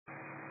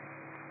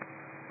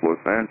Los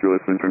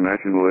Angeles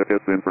International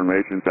ATIS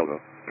information Delta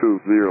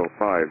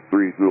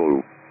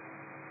 20530.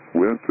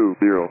 Wind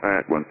 20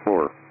 at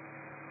 14.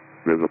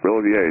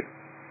 Visibility 8.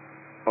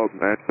 Clouds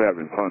at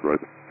 700.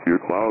 Few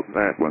clouds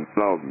at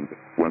 1000.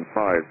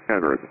 15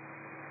 scattered.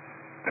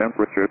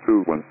 Temperature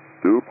 21.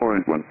 Dew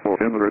point 14.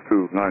 Altimeter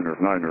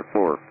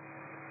 294.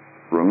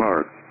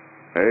 Remarks.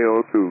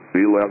 AO2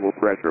 sea level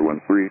pressure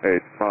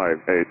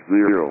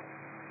 138580.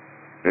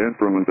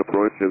 Instrument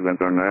approaches and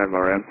our nav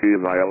RMP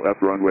ILS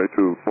runway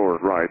 24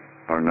 right,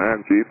 our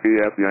nav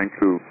GPS Yank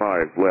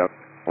 25 left,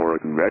 or a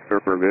convector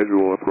for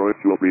visual approach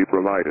will be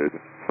provided.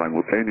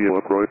 Simultaneous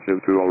approaches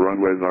to all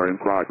runways are in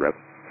progress.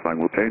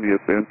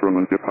 Simultaneous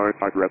instrument depart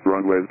progress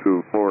runways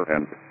 24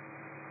 and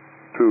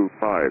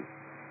 25.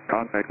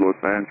 Contact Los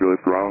Angeles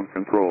ground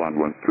control on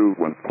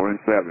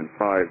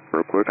 121.75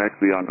 for put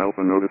taxi on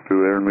Alpha Notice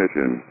to air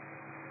mission.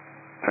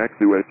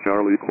 Taxiway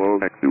Charlie close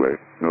taxiway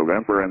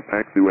November and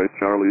taxiway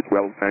Charlie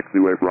 12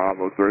 taxiway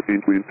Bravo 13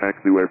 between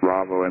taxiway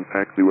Bravo and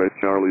taxiway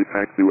Charlie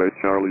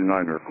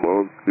 9er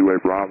close taxiway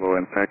Bravo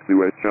and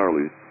taxiway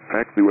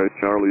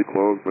Charlie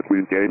close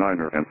between gate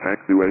 9er and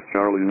taxiway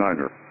Charlie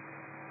 9er.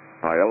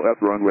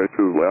 ILS runway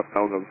 2 left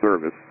out of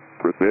service.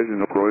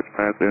 Precision approach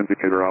path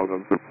indicator out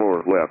of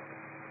 4 left.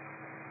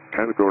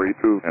 Category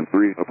 2 and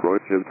 3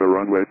 approaches to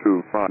runway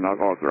 25 not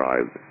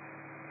authorized.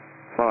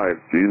 5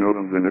 G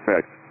NOTAMs in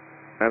effect.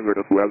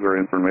 Hazardous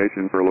weather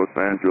information for Los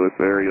Angeles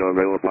area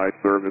available at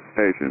service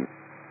station.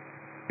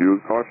 Use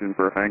caution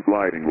for hang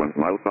gliding 1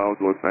 mile south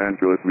Los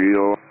Angeles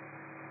VO.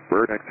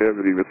 Bird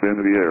activity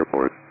vicinity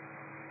airport.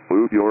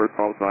 Include your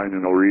call sign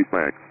and all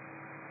readbacks.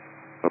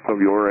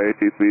 Above your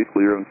ATC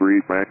clearance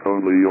readback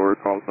only your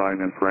call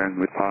sign and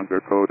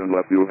transponder code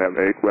unless you have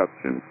a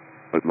question.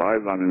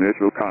 Advise on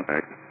initial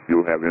contact.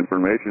 You have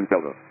information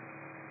Delta.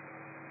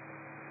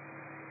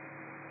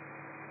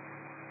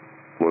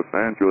 Los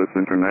Angeles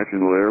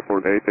International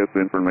Airport ATIS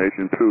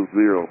information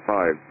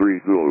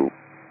 20530.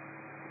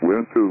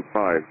 Wind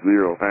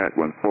 250 at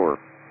 14.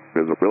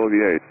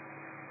 Visibility 8.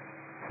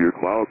 Few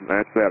clouds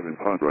at 700.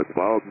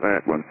 Clouds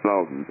at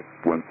 1000.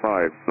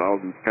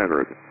 15,000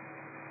 scattered.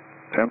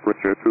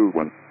 Temperature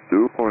 21.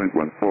 Dew point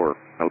 14.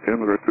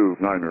 Altimeter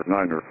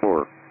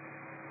 294.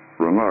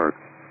 Remarks.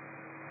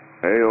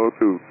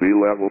 AO2 sea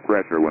level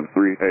pressure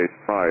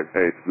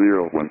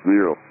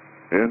 13858010.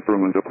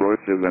 Instrument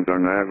approaches and our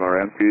nav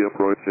RMP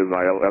approaches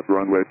ILS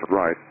runway to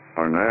right.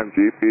 Our nav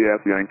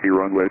GPS Yankee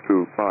runway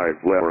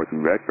 25 left or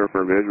convector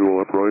for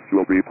visual approach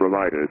will be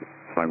provided.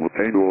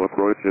 Simultaneous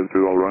approaches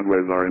to all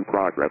runways are in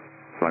progress.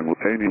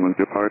 Simultaneous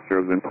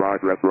departures in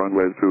progress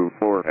runways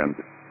 24 and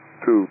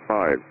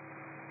 25.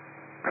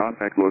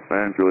 Contact Los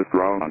Angeles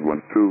ground on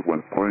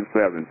 121.75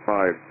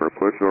 for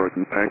push or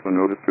contact the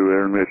notice to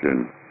air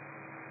mission.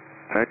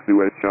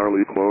 Taxiway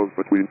Charlie closed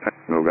between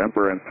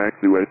November and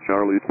taxiway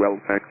Charlie 12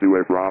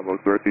 taxiway Bravo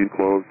 13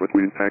 closed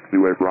between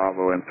taxiway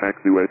Bravo and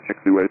taxiway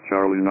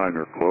Charlie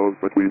 9er closed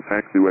between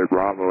taxiway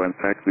Bravo and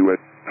taxiway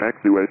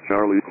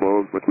Charlie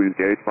closed between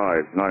gate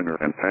 5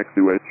 9er and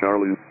taxiway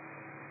Charlie.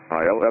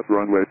 ILS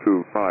runway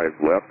 25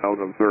 left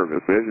out of service.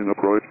 Vision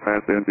approach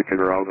path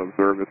indicator out of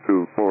service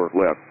 24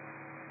 left.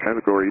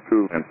 Category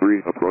 2 and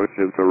 3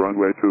 approaches to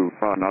runway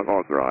 25 not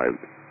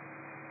authorized.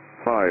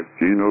 5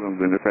 G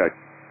NOTAMs in effect.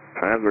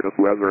 Hazardous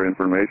weather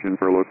information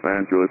for Los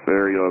Angeles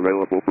area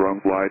available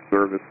from flight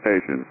service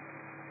station.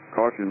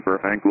 Caution for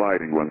hang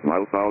gliding 1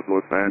 mile south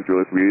Los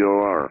Angeles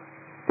VOR.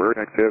 Bird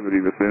activity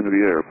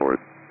vicinity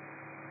airport.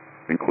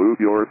 Include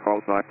your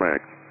call sign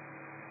backs.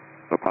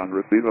 Upon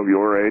receipt of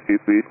your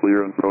ATC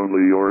clearance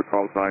only your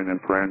call sign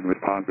and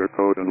transponder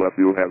code unless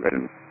you have it.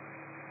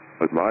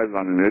 Advise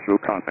on initial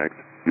contact.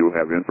 You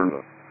have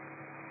information.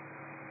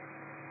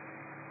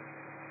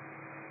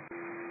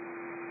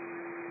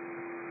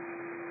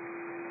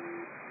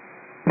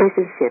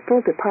 This is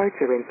Schipol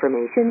departure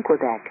information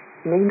Quebec.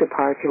 Main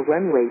departure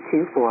runway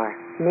 24.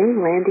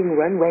 Main landing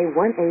runway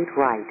 18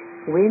 right.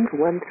 Wind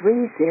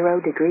 130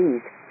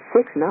 degrees,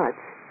 6 knots.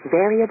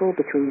 Variable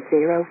between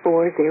 040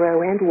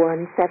 and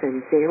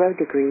 170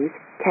 degrees.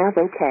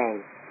 Cav OK.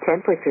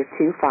 Temperature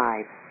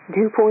 25.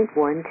 Dew point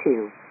 12.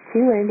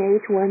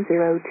 QNH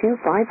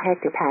 1025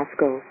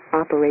 hectopascal.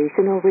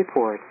 Operational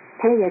report.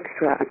 Pay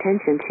extra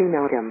attention to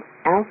NOTAM.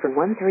 Alpha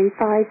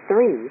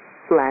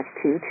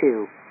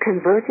 1353/22.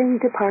 Converging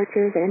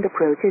departures and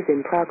approaches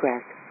in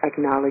progress.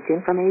 Acknowledge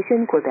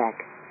information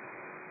Quebec.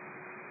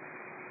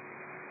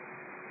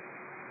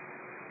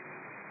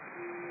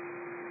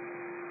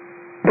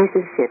 This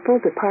is Schipol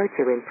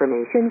departure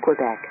information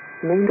Quebec.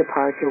 Main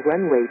departure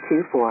runway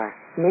 24.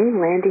 Main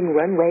landing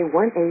runway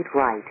 18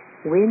 right.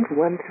 Wind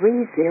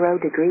 130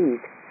 degrees,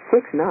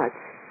 6 knots.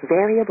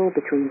 Variable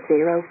between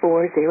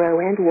 040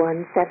 and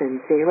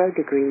 170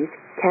 degrees.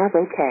 Cav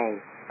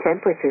OK.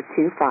 Temperature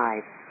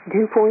 25.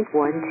 Dew point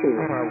 12.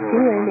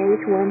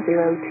 QNH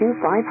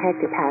 1025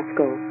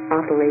 hectopascal.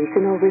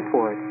 Operational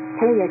report.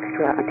 Pay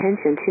extra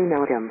attention to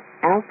NOTAM.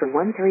 Alpha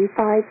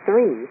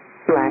 1353/22.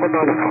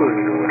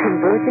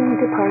 Converging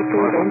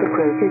departures and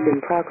approaches in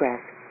progress.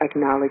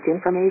 Acknowledge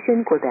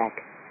information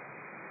Quebec.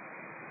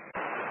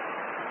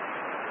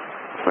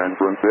 Los San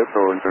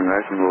Francisco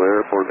International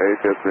Airport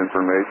ATIS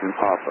information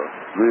Papa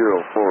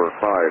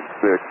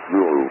 0456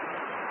 Zulu.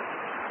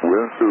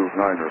 Wind 290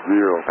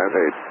 at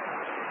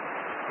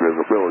 8.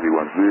 Visibility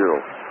 10.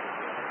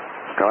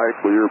 Sky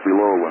clear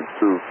below 12,000.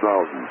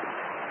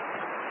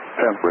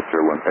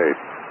 Temperature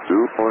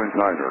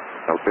 2.9er.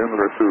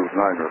 Altimeter 2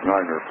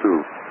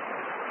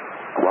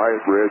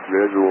 Quiet bridge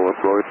visual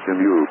approach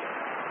in use.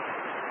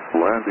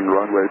 Landing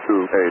runway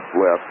 28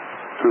 left,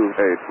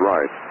 28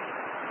 right.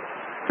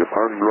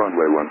 Departing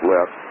runway 1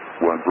 left,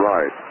 1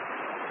 right.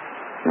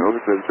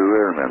 Notices to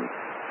airmen.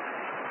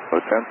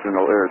 Attention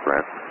all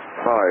aircraft.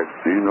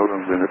 5G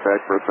NOTAMs in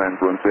effect for San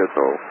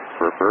Francisco.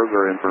 For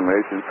further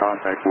information,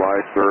 contact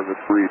wide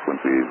service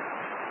frequencies.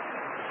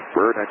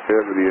 Bird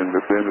activity in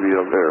vicinity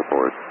of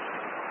airport.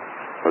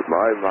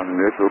 Advise on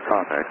initial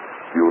contact.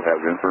 You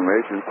have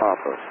information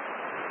Papa.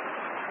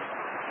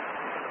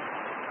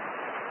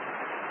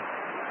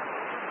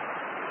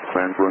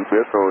 San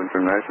Francisco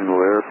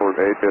International Airport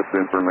ATIS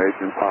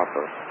information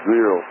Papa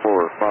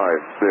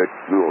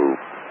 0456 Zulu.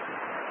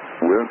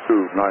 Wind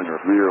 290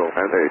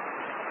 at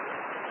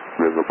 8.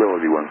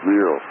 Visibility 10.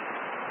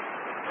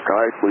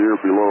 Sky clear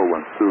below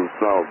 12,000.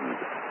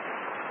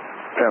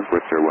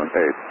 Temperature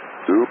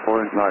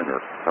 2.9er.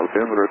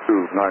 Altimeter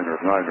 2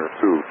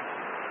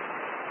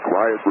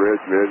 Quiet bridge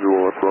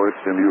visual approach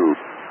in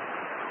use.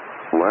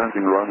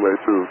 Landing runway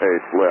 28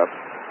 left,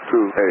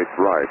 28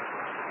 right.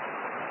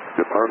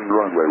 Departing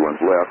runway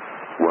 1 left,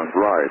 1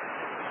 right.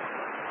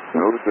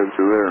 Notices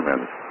to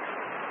airmen.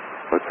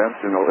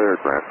 Attention all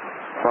aircraft.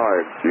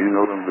 5G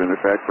NOTAMs in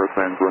effect for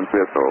San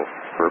Francisco.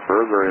 For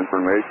further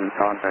information,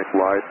 contact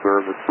wide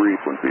service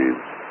frequencies.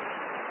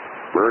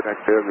 Bird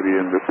activity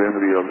in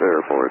vicinity of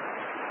airport.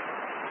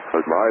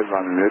 Advise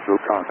on initial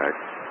contact.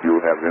 You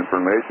have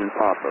information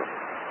Papa.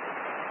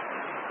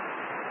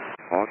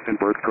 Austin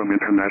Bergstrom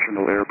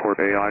International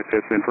Airport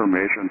ATIS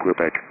information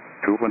Quebec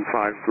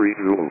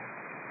 2153 Zulu.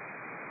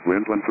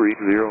 Wind 130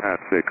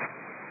 at 6.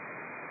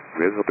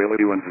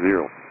 Visibility 10.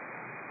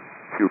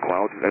 Few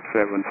clouds at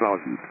 7,000.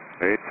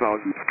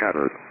 8,000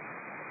 scattered.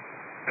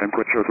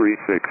 Temperature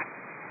 36.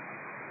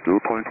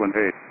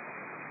 2.18.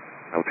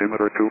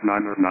 Altimeter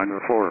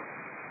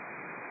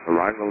 29094.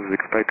 Arrivals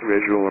expect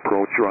visual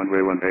approach runway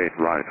 18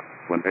 right,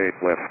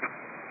 18 left.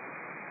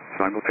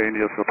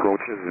 Simultaneous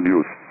approaches in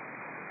use.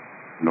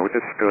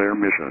 Notice glare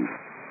missions.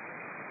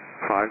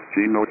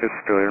 5G notice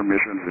glare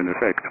missions in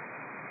effect.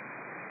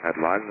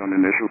 Advise on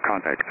initial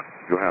contact.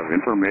 You have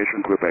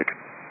information Quebec.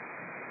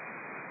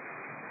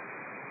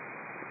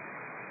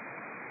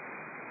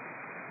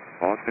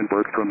 Austin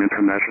Bergstrom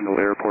International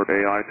Airport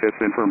ATIS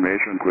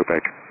information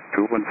Quebec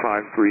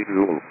 2153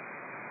 Zulu.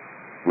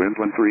 Wind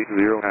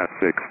 130 at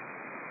 6.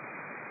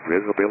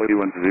 Visibility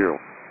 10.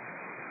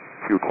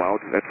 Few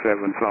clouds at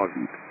 7,000.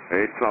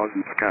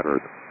 8,000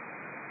 scattered.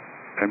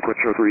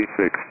 Temperature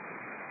 36.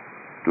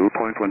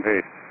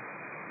 2.18.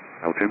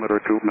 Altimeter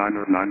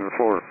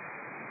 29094.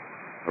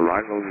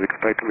 Arrivals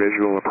expect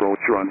visual approach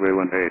runway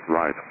 18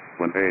 right,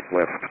 18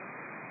 left.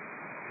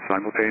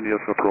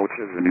 Simultaneous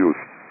approaches in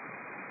use.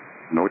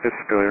 Notice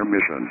glare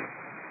missions.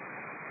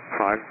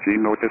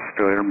 5G notice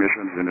glare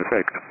missions in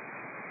effect.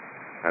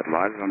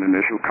 Advise on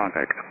initial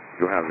contact.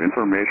 You have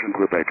information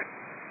Quebec.